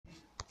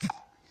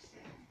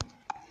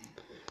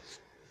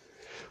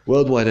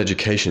Worldwide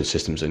education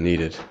systems are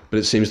needed, but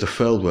it seems the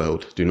third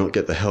world do not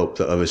get the help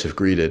that others have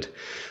greeted.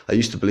 I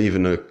used to believe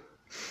in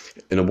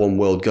a one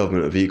world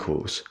government of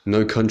equals,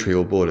 no country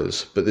or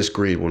borders, but this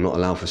greed will not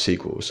allow for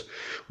sequels.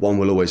 One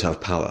will always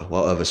have power,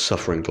 while others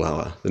suffer and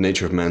glower, the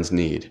nature of man's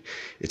need.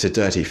 It's a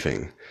dirty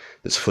thing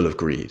that's full of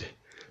greed.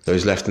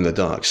 Those left in the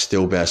dark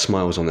still bear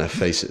smiles on their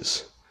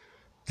faces.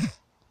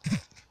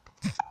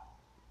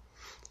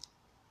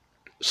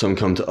 Some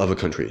come to other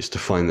countries to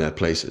find their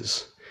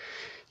places.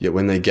 Yet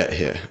when they get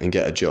here and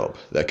get a job,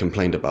 they're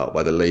complained about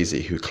by the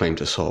lazy who claim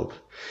to sob.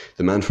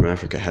 The man from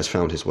Africa has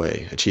found his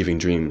way, achieving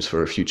dreams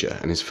for a future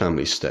and his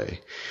family's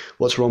stay.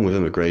 What's wrong with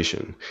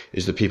immigration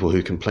is the people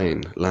who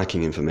complain,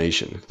 lacking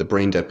information, the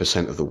brain-dead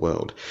percent of the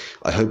world.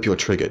 I hope you're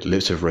triggered,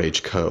 lips of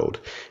rage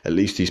curled. At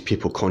least these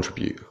people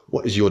contribute.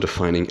 What is your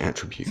defining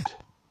attribute?